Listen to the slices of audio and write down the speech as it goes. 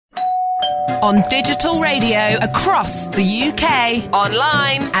On digital radio across the UK,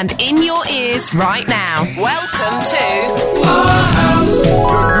 online and in your ears right now. Welcome to our house,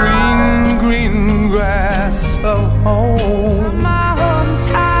 the green, green grass of home. My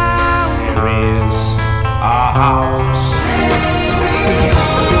hometown. Here is our house.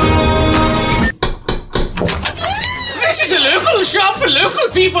 This is a local shop for local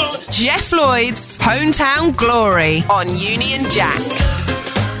people. Jeff Lloyd's Hometown Glory on Union Jack.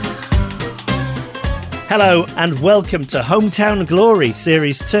 Hello and welcome to Hometown Glory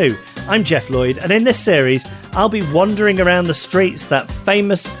Series 2. I'm Jeff Lloyd, and in this series I'll be wandering around the streets that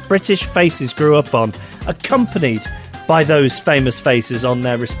famous British faces grew up on, accompanied by those famous faces on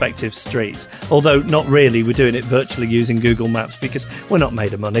their respective streets. Although not really, we're doing it virtually using Google Maps because we're not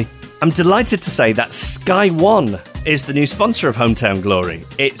made of money. I'm delighted to say that Sky One is the new sponsor of Hometown Glory.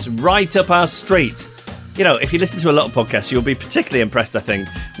 It's right up our street. You know, if you listen to a lot of podcasts, you'll be particularly impressed, I think,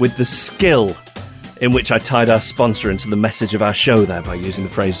 with the skill in which I tied our sponsor into the message of our show there by using the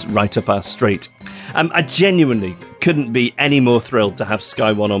phrase right up our street. I genuinely couldn't be any more thrilled to have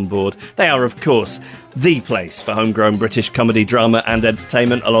Sky One on board. They are, of course, the place for homegrown British comedy, drama and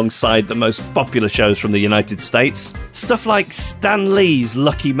entertainment alongside the most popular shows from the United States. Stuff like Stan Lee's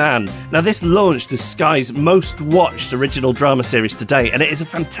Lucky Man. Now, this launched as Sky's most watched original drama series to date, and it is a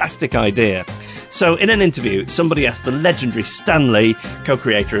fantastic idea. So, in an interview, somebody asked the legendary Stan Lee,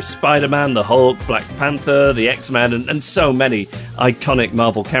 co-creator of Spider-Man, the Hulk, Black Panther, the X-Men, and so many iconic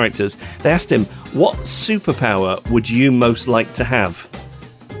Marvel characters, they asked him, what superpower would you most like to have?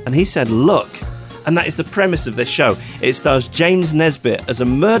 And he said, luck. And that is the premise of this show. It stars James Nesbitt as a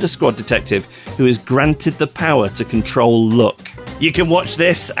murder squad detective who is granted the power to control luck. You can watch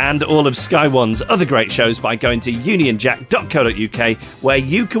this and all of Sky One's other great shows by going to unionjack.co.uk, where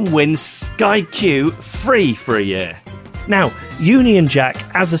you can win Sky Q free for a year. Now, Union Jack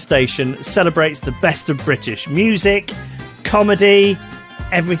as a station celebrates the best of British music, comedy,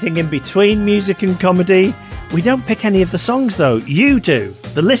 everything in between music and comedy. We don't pick any of the songs though. You do,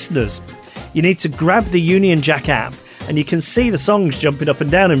 the listeners. You need to grab the Union Jack app and you can see the songs jumping up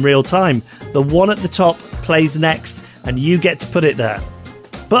and down in real time. The one at the top plays next and you get to put it there.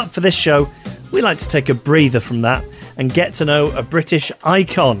 But for this show, we like to take a breather from that and get to know a British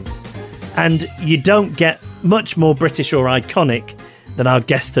icon. And you don't get much more British or iconic than our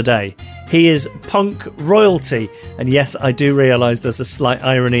guest today. He is punk royalty, and yes, I do realise there's a slight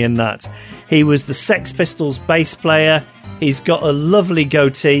irony in that. He was the Sex Pistols bass player. He's got a lovely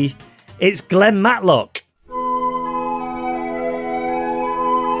goatee. It's Glenn Matlock.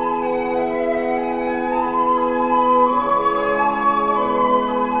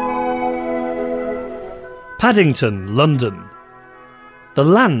 Paddington, London. The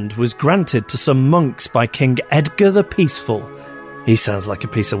land was granted to some monks by King Edgar the Peaceful. He sounds like a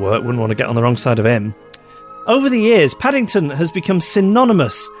piece of work, wouldn't want to get on the wrong side of him. Over the years, Paddington has become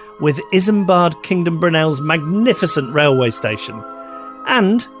synonymous with Isambard Kingdom Brunel's magnificent railway station,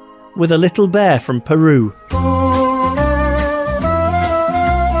 and with a little bear from Peru.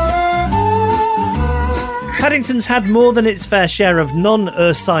 Paddington's had more than its fair share of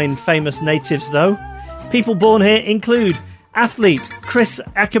non-Ursine famous natives, though. People born here include athlete Chris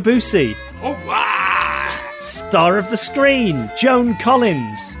Akabusi. Oh, wow. Star of the screen, Joan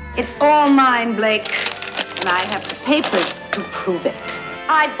Collins. It's all mine, Blake, and I have the papers to prove it.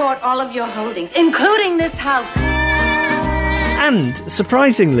 I bought all of your holdings, including this house. And,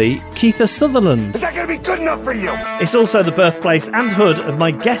 surprisingly, Keitha Sutherland. Is that going to be good enough for you? It's also the birthplace and hood of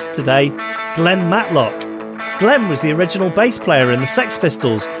my guest today, Glenn Matlock. Glenn was the original bass player in the Sex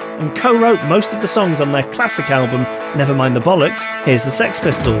Pistols and co-wrote most of the songs on their classic album, Nevermind the Bollocks, Here's the Sex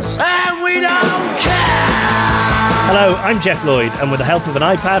Pistols. And we don't care! Hello, I'm Jeff Lloyd, and with the help of an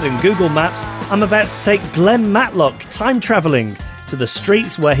iPad and Google Maps, I'm about to take Glenn Matlock time-travelling to the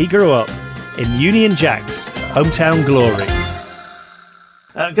streets where he grew up, in Union Jack's Hometown Glory.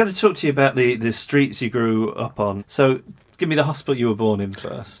 I'm going to talk to you about the streets you grew up on. So, give me the hospital you were born in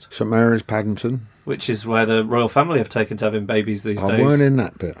first. St Mary's, Paddington. Which is where the royal family have taken to having babies these days. I weren't in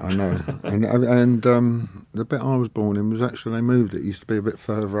that bit, I know. and the bit I was born in was actually, they moved it. It used to be a bit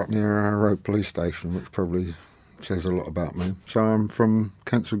further up near our road police station, which probably says a lot about me. So I'm from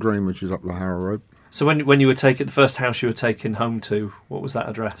Kensal Green, which is up the Harrow Road. So when you were taken, the first house you were taken home to, what was that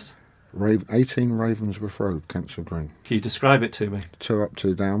address? 18 Ravensworth Road, Kensal Green. Can you describe it to me? 2 up,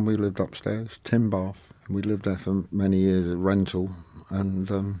 2 down. We lived upstairs. Tin bath. We lived there for many years at rental. And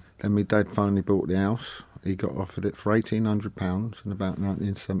then my dad finally bought the house. He got offered it for £1,800 in about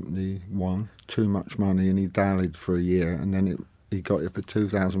 1971. Too much money, and he dallied for a year, and then he got it for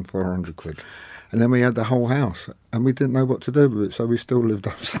 £2,400. And then we had the whole house, and we didn't know what to do with it, so we still lived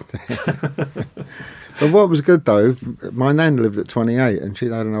upstairs. But what was good, though, my nan lived at 28, and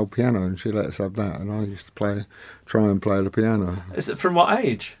she'd had an old piano, and she let us have that, and I used to try and play the piano. Is it from what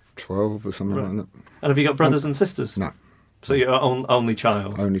age? 12 or something like that. And have you got brothers and sisters? No. So you're only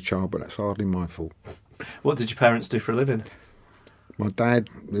child? Only child, but that's hardly my fault. What did your parents do for a living? My dad,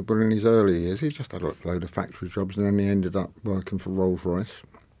 in his early years, he just had a load of factory jobs, and then he ended up working for Rolls-Royce.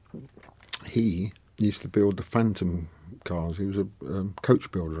 He used to build the Phantom cars. He was a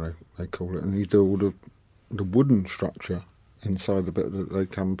coach builder, they call it, and he'd do all the wooden structure inside the bit that they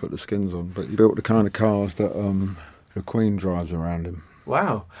come and put the skins on. But he built the kind of cars that the Queen drives around in.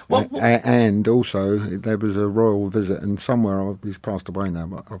 Wow. And also, there was a royal visit, and somewhere, he's passed away now,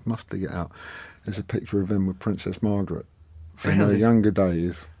 but I must dig it out. There's a picture of him with Princess Margaret in her younger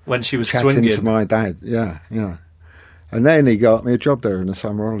days. When she was chatting swinging? To my dad, yeah. And then he got me a job there in the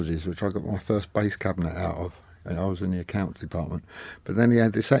Summerologies, which I got my first bass cabinet out of. And I was in the accounts department. But then he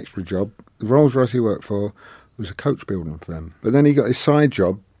had this extra job. The Rolls-Royce he worked for was a coach building for them. But then he got his side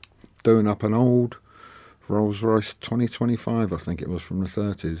job doing up an old Rolls-Royce 2025, I think it was, from the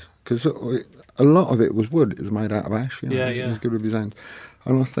 30s. Because a lot of it was wood. It was made out of ash. Yeah. He was good with his hands.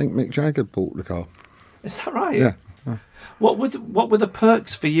 And I think Mick Jagger bought the car. Is that right? Yeah. What were the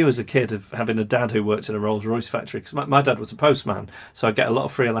perks for you as a kid of having a dad who worked in a Rolls-Royce factory? Because my dad was a postman, so I'd get a lot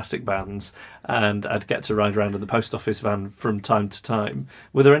of free elastic bands, and I'd get to ride around in the post office van from time to time.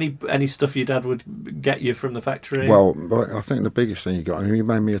 Were there any stuff your dad would get you from the factory? Well, I think the biggest thing he got, he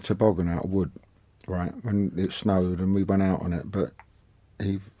made me a toboggan out of wood, right, when it snowed and we went out on it, but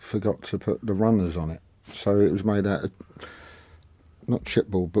he forgot to put the runners on it. So it was made out of, not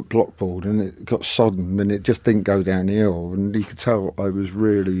chipboard, but blockboard, and it got sodden, and it just didn't go down the hill, and you could tell I was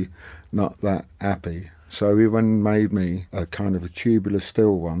really not that happy. So he went and made me a kind of a tubular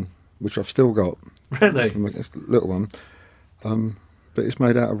steel one, which I've still got. Really? From a little one. But it's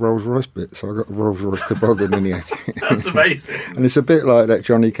made out of Rolls-Royce bits, so I got a Rolls-Royce toboggan in the attic. That's amazing. And it's a bit like that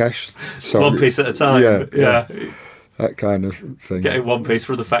Johnny Cash song. One piece at a time. Yeah. That kind of thing. Getting one piece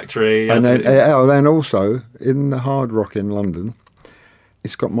from the factory. And then also, in the Hard Rock in London,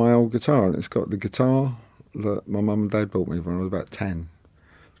 it's got my old guitar, and it's got the guitar that my mum and dad bought me when I was about 10.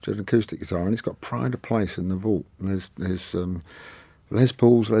 It's an acoustic guitar, and it's got pride of place in the vault. And there's Les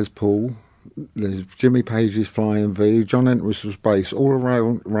Paul's Les Paul, there's Jimmy Page's Flying V, John Entwistle's bass, all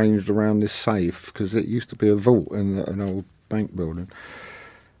arranged around this safe, because it used to be a vault in an old bank building.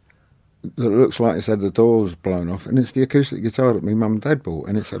 It looks like it's had the doors blown off, and it's the acoustic guitar that my mum and dad bought,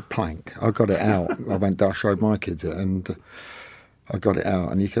 and it's a plank. I got it out. I showed my kids it, and I got it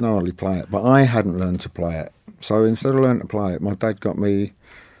out, and you can hardly play it. But I hadn't learned to play it. So instead of learning to play it, my dad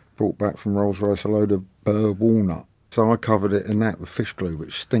brought back from Rolls-Royce a load of burr walnut. So I covered it in that with fish glue,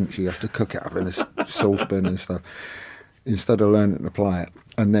 which stinks. You have to cook it up in a saucepan and stuff, instead of learning to play it.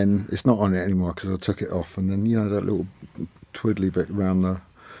 And then it's not on it anymore because I took it off. And then, that little twiddly bit around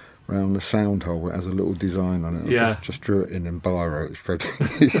the sound hole, it has a little design on it. I just drew it in biro.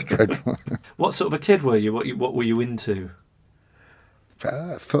 It's dreadful. What sort of a kid were you? What were you into?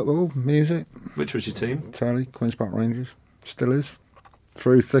 Football, music. Which was your team? Charlie, Queen's Park Rangers. Still is.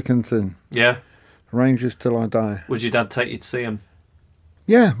 Through thick and thin. Yeah. Rangers till I die. Would your dad take you to see him?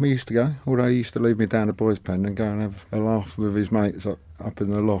 Yeah, we used to go. Although he used to leave me down the boys' pen and go and have a laugh with his mates up in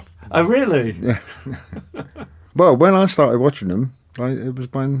the loft. Oh, really? Yeah. Well, when I started watching them, it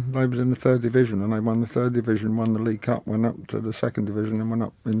was when they was in the 3rd division, and they won the 3rd division, won the League Cup, went up to the 2nd division, and went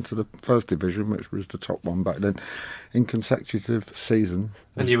up into the 1st division, which was the top one back then, in consecutive seasons.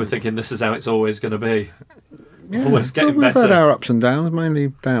 And you were thinking, this is how it's always going to be? Yeah, always getting we've better. Had our ups and downs,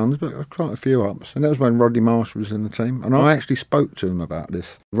 mainly downs, but quite a few ups. And that was when Rodney Marsh was in the team, and I actually spoke to him about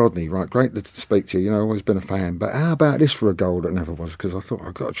this. Rodney, right, great to speak to you, always been a fan, but how about this for a goal that never was? Because I thought,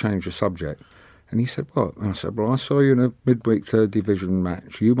 I've got to change the subject. And he said, what? And I said, well, I saw you in a midweek 3rd division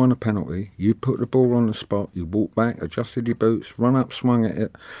match. You won a penalty. You put the ball on the spot. You walked back, adjusted your boots, run up, swung at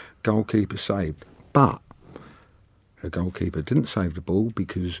it. Goalkeeper saved. But the goalkeeper didn't save the ball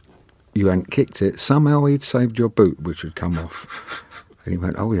because you hadn't kicked it. Somehow he'd saved your boot, which had come off. And he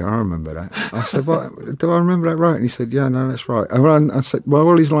went, oh, yeah, I remember that. I said, what? Do I remember that right? And he said, yeah, no, that's right. And I said, well,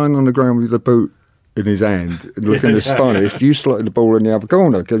 while he's lying on the ground with the boot in his hand, looking astonished, you slotted the ball in the other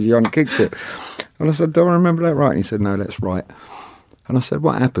corner because you hadn't kicked it. And I said, do I remember that right? And he said, no, that's right. And I said,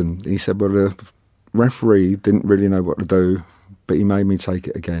 what happened? And he said, well, the referee didn't really know what to do, but he made me take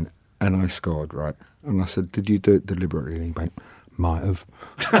it again. And I scored, right? And I said, did you do it deliberately? And he went, might have.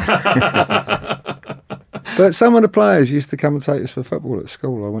 But some of the players used to come and take us for football at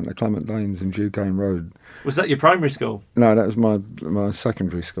school. I went to Clement Danes in Duquesne Road. Was that your primary school? No, that was my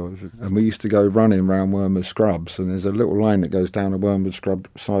secondary school. And we used to go running around Wormwood Scrubs, and there's a little lane that goes down the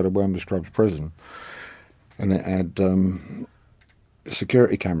side of Wormwood Scrubs prison. And it had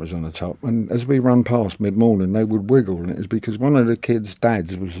security cameras on the top. And as we run past mid-morning, they would wiggle. And it was because one of the kids'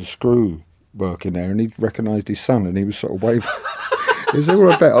 dads was a screw working there, and he recognised his son, and he was sort of waving. It was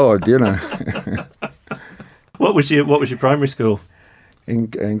all a bit odd, you know. What was your primary school? In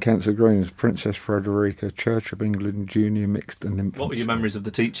Kensal Green, Princess Frederica Church of England Junior Mixed and Infant. What were your memories of the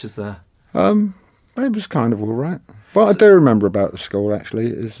teachers there? It was kind of all right. What I do remember about the school, actually,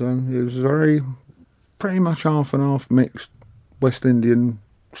 is it was pretty much half and half mixed West Indian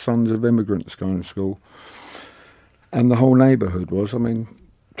sons of immigrants kind of school. And the whole neighbourhood was, I mean,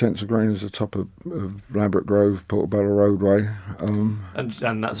 Kensal Green is the top of Ladbroke Grove, Portobello Roadway.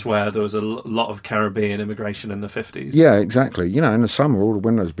 And that's where there was a lot of Caribbean immigration in the 50s. Yeah, exactly. You know, in the summer, all the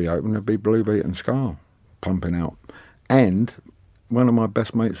windows would be open, there'd be Blue Beat and Scar pumping out. And one of my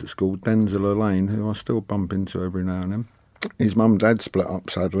best mates at school, Denzel Elaine, who I still bump into every now and then, his mum and dad split up,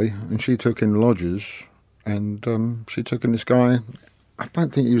 sadly, and she took in lodgers, and she took in this guy. I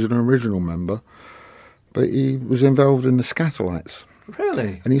don't think he was an original member, but he was involved in the Scatolites.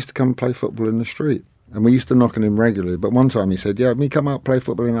 Really? And he used to come and play football in the street. And we used to knock on him regularly. But one time he said, yeah, me come out play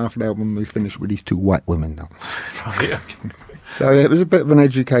football in half an hour when we finish with these two white women now. Right, okay. So it was a bit of an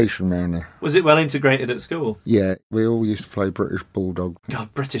education around there. Was it well integrated at school? Yeah, we all used to play British Bulldog.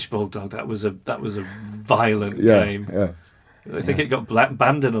 God, British Bulldog, that was a violent Yeah, game. yeah. I think it got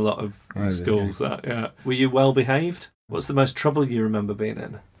banned in a lot of schools. Yeah. Were you well behaved? What's the most trouble you remember being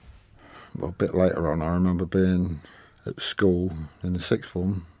in? Well, a bit later on, I remember being at school in the sixth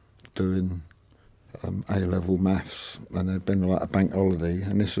form doing A-level maths, and there'd been like a bank holiday,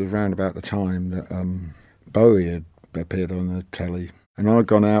 and this was around about the time that Bowie had appeared on the telly, and I'd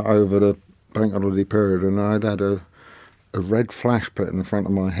gone out over the bank holiday period, and I'd had a red flash put in the front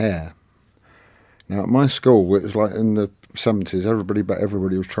of my hair. Now at my school, it was like in the 70s,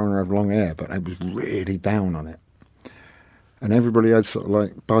 everybody was trying to have long hair, but they was really down on it. And everybody had sort of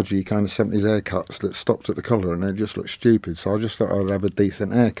like budgie kind of 70s haircuts that stopped at the collar, and they just looked stupid. So I just thought I'd have a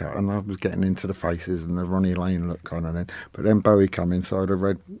decent haircut, and I was getting into the faces and the Ronnie Lane look kind of thing. But then Bowie come in, so I had a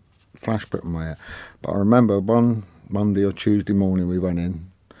red flash put in my hair. But I remember one Monday or Tuesday morning we went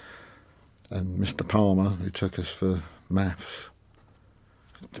in, and Mr. Palmer, who took us for maths,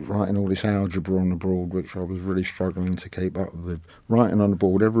 writing all this algebra on the board, which I was really struggling to keep up with. Writing on the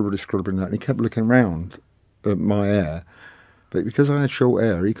board, everybody scribbling that, and he kept looking round at my hair. But because I had short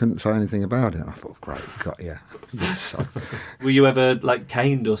hair, he couldn't say anything about it. I thought, great, got you. So. Were you ever like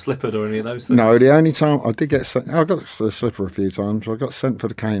caned or slippered or any of those things? No, the only time I did get sent, I got the slipper a few times. I got sent for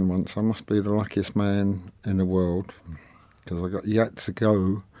the cane once. I must be the luckiest man in the world, because I got yet to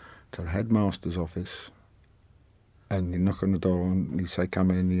go to the headmaster's office, and you knock on the door and you say, come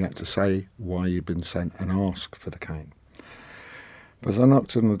in, and you had to say why you'd been sent and ask for the cane. But as I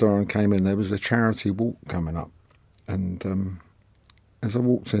knocked on the door and came in, there was a charity walk coming up. And as I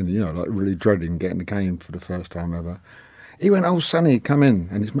walked in, you know, like really dreading getting the cane for the first time ever, he went, oh, Sonny, come in.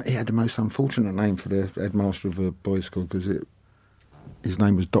 And he had the most unfortunate name for the headmaster of a boys' school, because his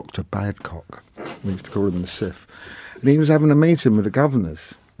name was Dr. Badcock. We used to call him the Sif. And he was having a meeting with the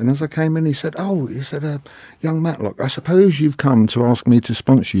governors. And as I came in, he said, young Matlock, I suppose you've come to ask me to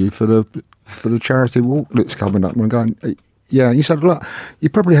sponsor you for the charity walk that's coming up. And I'm going, yeah. He said, look, you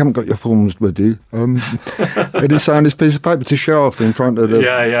probably haven't got your forms with you. And he signed this piece of paper to show off in front of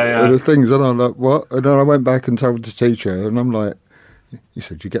the things. And I'm like, what? And then I went back and told the teacher, and I'm like, he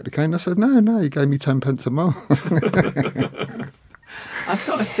said, you get the cane? I said, no, he gave me 10 pence a month. I've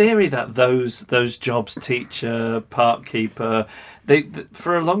got a theory that those jobs, teacher, park keeper, they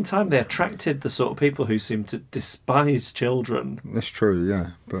for a long time they attracted the sort of people who seem to despise children. That's true,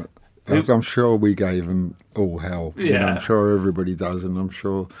 yeah. But I'm sure we gave them all hell. Yeah. You know, I'm sure everybody does, and I'm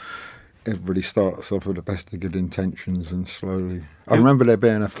sure everybody starts off with the best of good intentions, and slowly... I remember there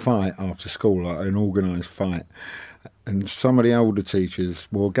being a fight after school, like an organised fight, and some of the older teachers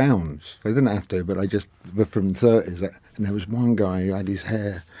wore gowns. They didn't have to, but they just were from the 30s. And there was one guy who had his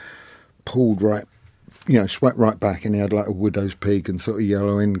hair pulled right, swept right back, and he had like a widow's peak and sort of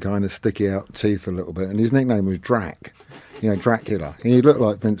yellowing, kind of sticky out teeth a little bit. And his nickname was Drac, Dracula. And he looked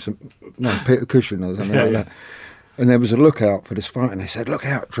like Peter Cushing or something like that. And there was a lookout for this fight, and they said, look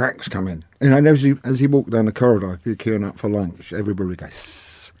out, Drac's coming. And as he walked down the corridor, if you're queuing up for lunch, everybody would go,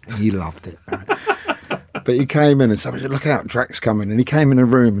 sss. And he loved it. But he came in and somebody said, look out, Drac's coming. And he came in the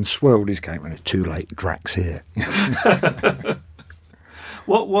room and swirled his cane, and it's too late, Drac's here.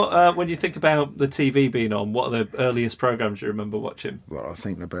 When you think about the TV being on, what are the earliest programmes you remember watching? Well, I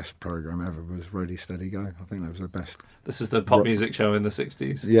think the best programme ever was Ready, Steady, Go. I think that was the best. This is the pop music show in the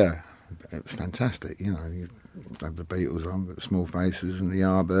 60s. Yeah, it was fantastic. You know, you had the Beatles on, but Small Faces and the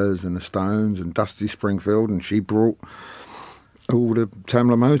Yardbirds and the Stones and Dusty Springfield, and she brought all the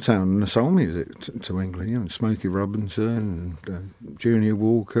Tamla Motown and the soul music to England. You know, Smokey Robinson and Junior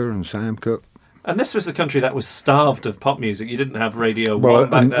Walker and Sam Cooke. And this was a country that was starved of pop music. You didn't have Radio 1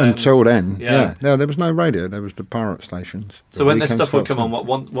 back then. Until then, yeah. No, there was no radio. There was the pirate stations. So when this stuff would come on,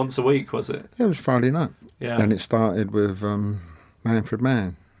 once a week, was it? Yeah, it was Friday night. Yeah. And it started with Manfred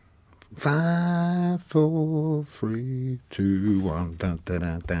Mann. 5, 4, 3, 2, 1. Da, da,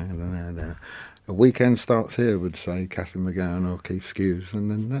 da, da, da, da. A weekend starts here would say Kathy McGowan or Keith Skews,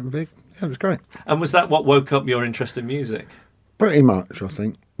 and then that would be, yeah, it was great. And was that what woke up your interest in music? Pretty much, I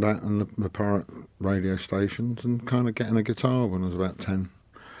think. That and the pirate radio stations, and kind of getting a guitar when I was about 10.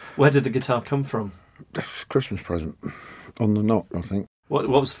 Where did the guitar come from? Christmas present. On the knock, I think. What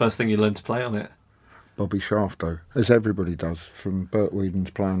was the first thing you learned to play on it? Bobby Shafto, as everybody does, from Bert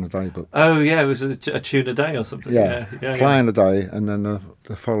Whedon's Play on the Day book. Oh, yeah, it was a tune a day or something. Yeah, Play on the Day, and then the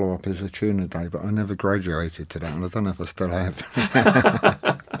follow-up is a tune a day, but I never graduated to that, and I don't know if I still have.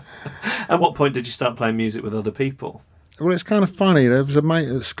 At what point did you start playing music with other people? Well, it's kind of funny. There was a mate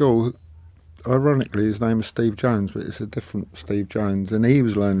at school, ironically, his name is Steve Jones, but it's a different Steve Jones, and he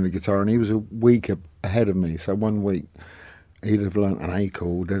was learning the guitar, and he was a week ahead of me, so 1 week he'd have learnt an A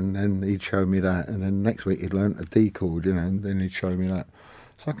chord, and then he'd show me that, and then next week he'd learnt a D chord, you know, and then he'd show me that.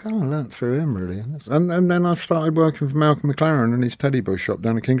 So I kind of learnt through him, really. And then I started working for Malcolm McLaren and his Teddy Boy shop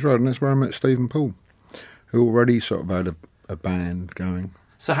down at King's Road, and that's where I met Stephen Poole, who already sort of had a band going.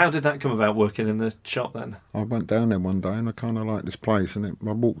 So how did that come about, working in the shop then? I went down there one day and I kind of liked this place, and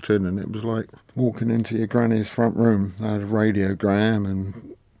I walked in and it was like walking into your granny's front room. I had a radiogram,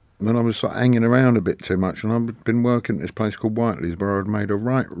 and then I was sort of hanging around a bit too much, and I'd been working at this place called Whiteley's where I'd made a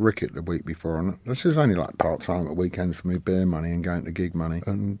right ricket the week before, and this is only like part-time at weekends for me, beer money and going to gig money,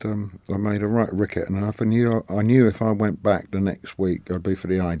 and I made a right ricket, and I knew if I went back the next week I'd be for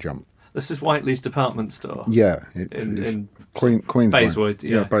the high jump. This is Whiteley's department store? Yeah. In Queensway. Bayswood,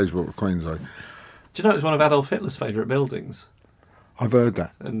 yeah. Yeah, Bayswood, Queensway. Do you know it was one of Adolf Hitler's favourite buildings? I've heard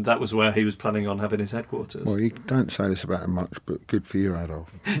that. And that was where he was planning on having his headquarters. Well, you don't say this about him much, but good for you,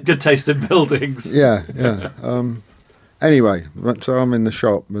 Adolf. Good taste in buildings. Yeah. Anyway, so I'm in the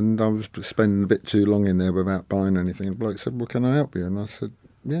shop, and I was spending a bit too long in there without buying anything. And the bloke said, well, can I help you? And I said,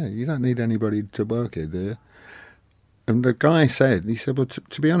 yeah, you don't need anybody to work here, do you? And the guy said, well,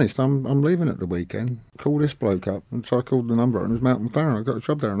 to be honest, I'm leaving at the weekend. Call this bloke up. And so I called the number, and it was Malcolm McLaren. I got a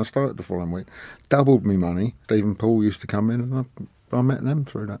job there, and I started the following week. Doubled me money. Stephen Poole used to come in, and I met them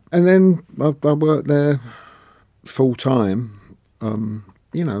through that. And then I worked there full time. You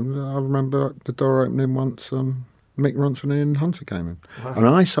know, I remember the door opening once Mick Ronson and Ian Hunter came in. Wow. And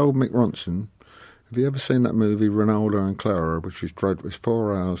I sold Mick Ronson. Have you ever seen that movie, Ronaldo and Clara, which is dreadful? It's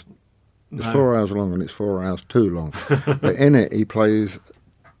 4 hours. It's 4 hours long, and it's 4 hours too long. But in it, he plays,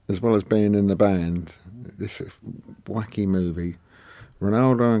 as well as being in the band, this wacky movie,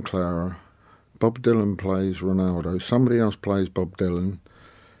 Ronaldo and Clara. Bob Dylan plays Ronaldo. Somebody else plays Bob Dylan.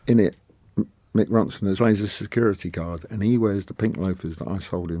 In it, Mick Ronson plays a security guard, and he wears the pink loafers that I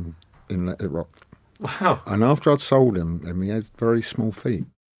sold him in Let It Rock. Wow. And after I'd sold him, he had very small feet.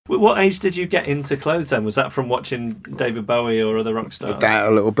 What age did you get into clothes then? Was that from watching David Bowie or other rock stars? That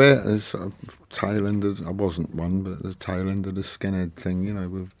a little bit. There's sort of tail end of, I wasn't one, but the tail end of the skinhead thing, you know,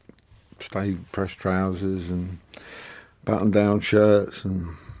 with stay pressed trousers and button-down shirts.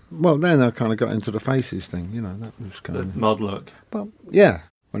 And well, then I kind of got into the faces thing, you know, that was kind of... The mod look. Well, yeah,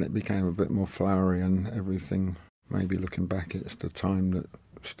 when it became a bit more flowery and everything, maybe looking back, it's the time that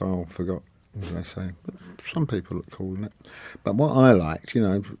style forgot, as they say. But some people look cool in it. But what I liked, you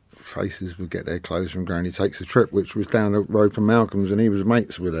know, faces would get their clothes from Granny Takes a Trip, which was down the road from Malcolm's, and he was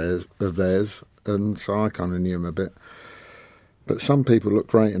mates with theirs, and so I kind of knew him a bit. But some people look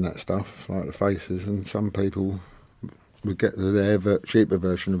great in that stuff, like the faces, and some people would get their cheaper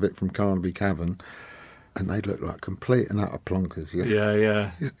version of it from Carnaby Cavern, and they'd look like complete and utter plonkers.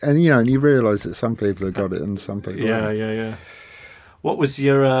 Yeah. And, you know, and you realise that some people have got it and some people haven't. Yeah. What was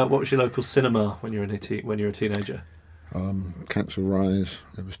your local cinema when you were a teenager? Cancel Rise.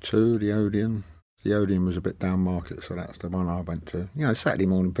 There was two. The Odeon. The Odeon was a bit down market, so that's the one I went to. You know, Saturday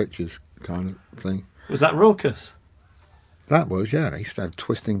morning pictures kind of thing. Was that raucous? That was, yeah. They used to have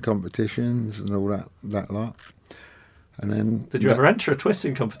twisting competitions and all that lot. And then Did you ever enter a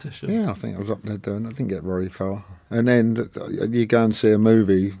twisting competition? Yeah, I think I was up there doing it. I didn't get very far. And then you go and see a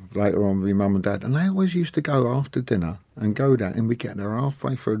movie later on with your mum and dad, and they always used to go after dinner and go down, and we get there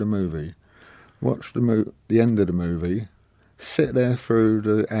halfway through the movie, watch the end of the movie, sit there through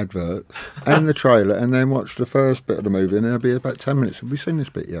the advert and the trailer, and then watch the first bit of the movie, and there'll be about 10 minutes. Have we seen this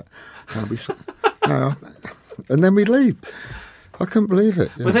bit yet? No. And then we'd leave. I couldn't believe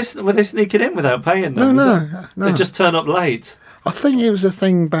it. Yeah. Were they sneaking in without paying them? No. They just turn up late. I think it was a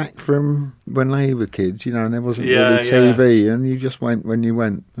thing back from when they were kids, and there wasn't really TV, and you just went when you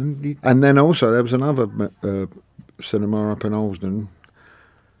went. And then also there was another cinema up in Olsden,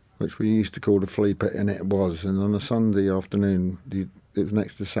 which we used to call the Flea Pit, and it was. And on a Sunday afternoon, it was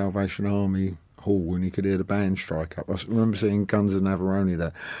next to Salvation Army Hall, and you could hear the band strike up. I remember seeing Guns and Navarone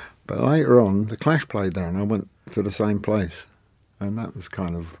there. But later on, the Clash played there, and I went to the same place. And that was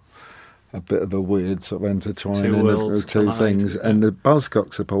kind of a bit of a weird sort of intertwining of two things. Yeah. And the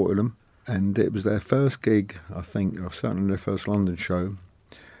Buzzcocks supported them, and it was their first gig, I think, or certainly their first London show,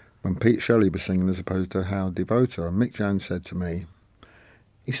 when Pete Shelley was singing as opposed to Howard Devoto. And Mick Jones said to me,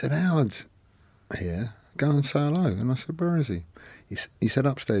 he said, "Howard's here, go and say hello." And I said, "Where is he?" He said,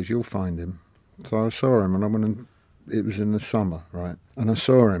 "Upstairs, you'll find him." So I saw him, and I went and it was in the summer, right? And I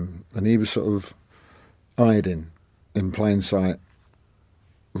saw him, and he was sort of hiding in plain sight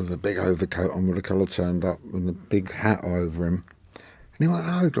with a big overcoat on with the collar turned up and a big hat over him. And he went,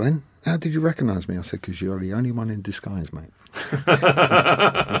 "Oh, Glenn, how did you recognise me?" I said, "Because you're the only one in disguise, mate."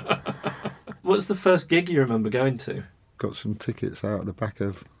 What's the first gig you remember going to? Got some tickets out of the back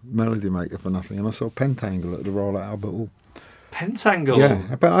of Melody Maker for nothing, and I saw Pentangle at the Royal Albert Hall. Pentangle?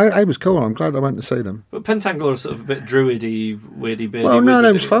 Yeah, but I was cool. I'm glad I went to see them. But Pentangle are sort of a bit druidy, weirdy, beardy. Well, no,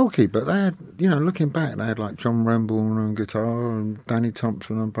 it was folky, but they had, looking back, they had like John Remble on guitar and Danny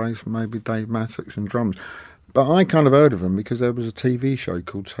Thompson on bass, and maybe Dave Mattox on drums. But I kind of heard of them because there was a TV show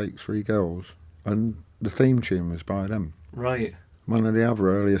called Take Three Girls, and the theme tune was by them. Right. One of the other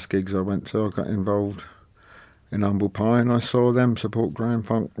earliest gigs I went to, I got involved in Humble Pie, and I saw them support Grand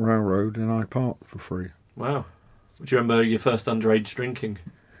Funk Railroad in Hyde Park for free. Wow. Do you remember your first underage drinking?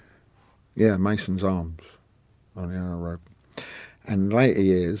 Yeah, Mason's Arms on the Arrow Road. And later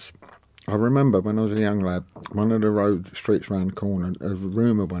years, I remember when I was a young lad, one of the streets round the corner, a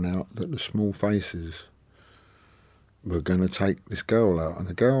rumour went out that the Small Faces were going to take this girl out. And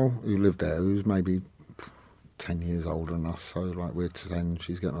the girl who lived there, who was maybe 10 years older than us, so like we're 10,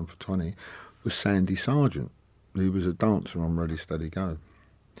 she's getting on for 20, was Sandy Sargent, who was a dancer on Ready, Steady, Go.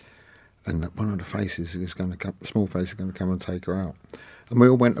 And that one of the faces is going to come, Small Face is going to come and take her out. And we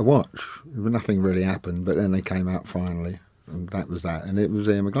all went to watch. Nothing really happened, but then they came out finally, and that was that. And it was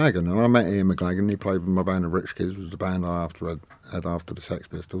Ian McLagan, and I met Ian McLagan. He played with my band, the Rich Kids, was the band I had after the Sex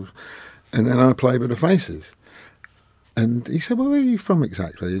Pistols. And then I played with the Faces. And he said, "Well, where are you from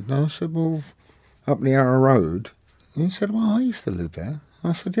exactly?" And I said, "Well, up the Arrow Road." And he said, "Well, I used to live there."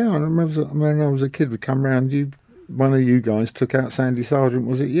 I said, "Yeah, I remember when I was a kid, we'd come round, one of you guys took out Sandy Sargent,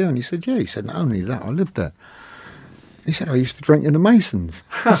 was it you?" And he said, "Yeah." He said, "Not only that, I lived there." He said, "I used to drink in the Masons."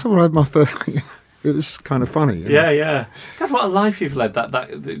 I said, "Well, I had my first..." It was kind of funny. Yeah. God, what a life you've led,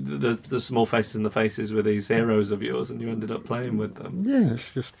 the Small Faces and the Faces were these heroes of yours, and you ended up playing with them. Yeah,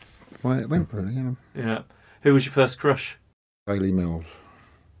 it's just the way it went, really, Yeah. Who was your first crush? Bailey Mills.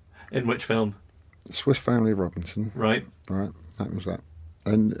 In which film? Swiss Family Robinson. Right, that was that.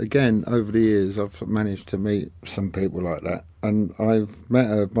 And again, over the years, I've managed to meet some people like that. And I've met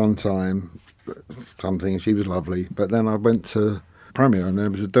her one time, she was lovely. But then I went to premiere, and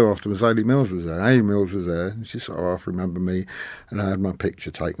there was a do afterwards. Hayley Mills was there. Hayley Mills was there, and she sort of half remembered me, and I had my picture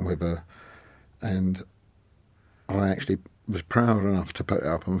taken with her. And I actually was proud enough to put it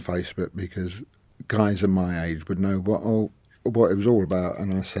up on Facebook because guys of my age would know what it was all about.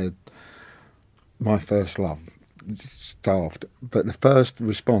 And I said, "My first love." Starved, but the first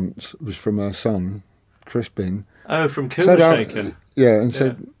response was from her son, Crispin. Oh, from Cooler Shaken. Yeah, and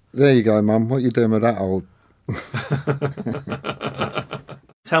said, "There you go, Mum. What are you doing with that old?"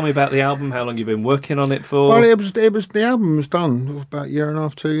 Tell me about the album. How long you've been working on it for? Well, it was the album was done about a year and a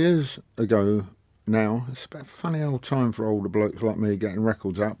half, 2 years ago. Now it's a funny old time for older blokes like me getting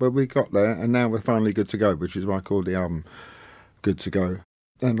records out, but we got there, and now we're finally good to go, which is why I called the album "Good to Go."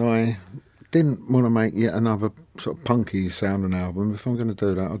 And I didn't want to make yet another sort of punky sounding album. If I'm going to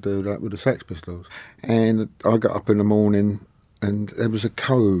do that, I'll do that with the Sex Pistols. And I got up in the morning, and there was a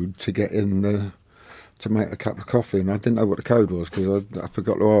code to get in to make a cup of coffee, and I didn't know what the code was because I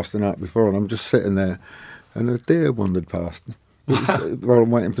forgot to ask the night before, and I'm just sitting there, and a deer wandered past while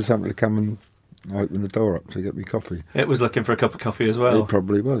I'm waiting for somebody to come and open the door up to get me coffee. It was looking for a cup of coffee as well. It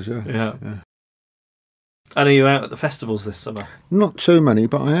probably was, yeah. And are you out at the festivals this summer? Not too many,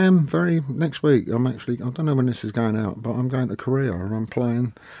 but I am next week. I don't know when this is going out, but I'm going to Korea and I'm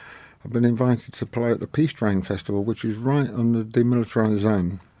playing. I've been invited to play at the Peace Train Festival, which is right on the demilitarised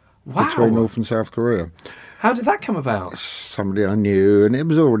zone between North and South Korea. How did that come about? Somebody I knew, and it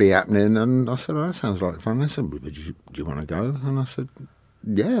was already happening, and I said, that sounds like fun. They said, do you want to go? And I said,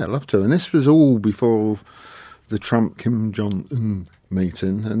 yeah, I'd love to. And this was all before the Trump-Kim Jong-un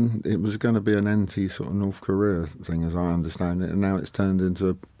meeting, and it was going to be an anti sort of North Korea thing, as I understand it, and now it's turned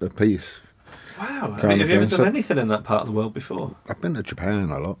into a peace. Wow. Have you ever done anything in that part of the world before? I've been to Japan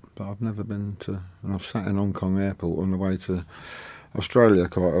a lot, but I've never been to... And I've sat in Hong Kong airport on the way to Australia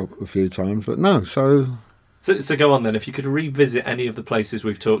quite a few times, but no, So go on then. If you could revisit any of the places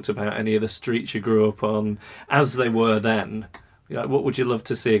we've talked about, any of the streets you grew up on, as they were then, what would you love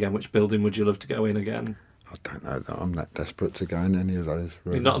to see again? Which building would you love to go in again? I don't know. I'm not desperate to go in any of those.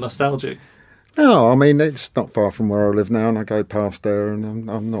 Really. You're not nostalgic? No, I mean, it's not far from where I live now, and I go past there, and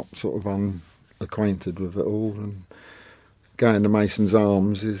I'm not sort of unacquainted with it all. And going to Mason's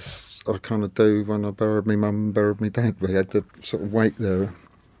Arms I kind of do when I buried my mum and buried my dad. We had to sort of wait there.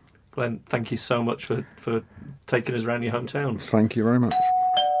 Glenn, thank you so much for taking us around your hometown. Thank you very much.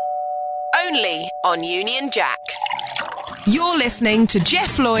 Only on Union Jack. You're listening to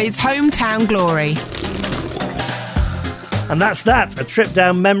Jeff Lloyd's Hometown Glory. And that's that, a trip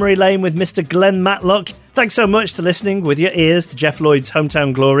down memory lane with Mr. Glenn Matlock. Thanks so much for listening with your ears to Jeff Lloyd's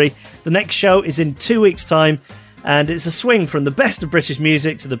Hometown Glory. The next show is in 2 weeks' time, and it's a swing from the best of British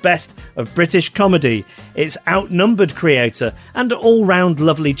music to the best of British comedy. It's outnumbered creator and all-round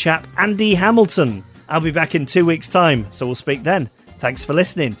lovely chap Andy Hamilton. I'll be back in 2 weeks' time, so we'll speak then. Thanks for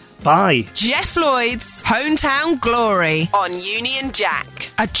listening. Bye. Jeff Lloyd's Hometown Glory on Union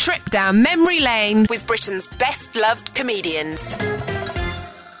Jack. A trip down memory lane with Britain's best loved comedians.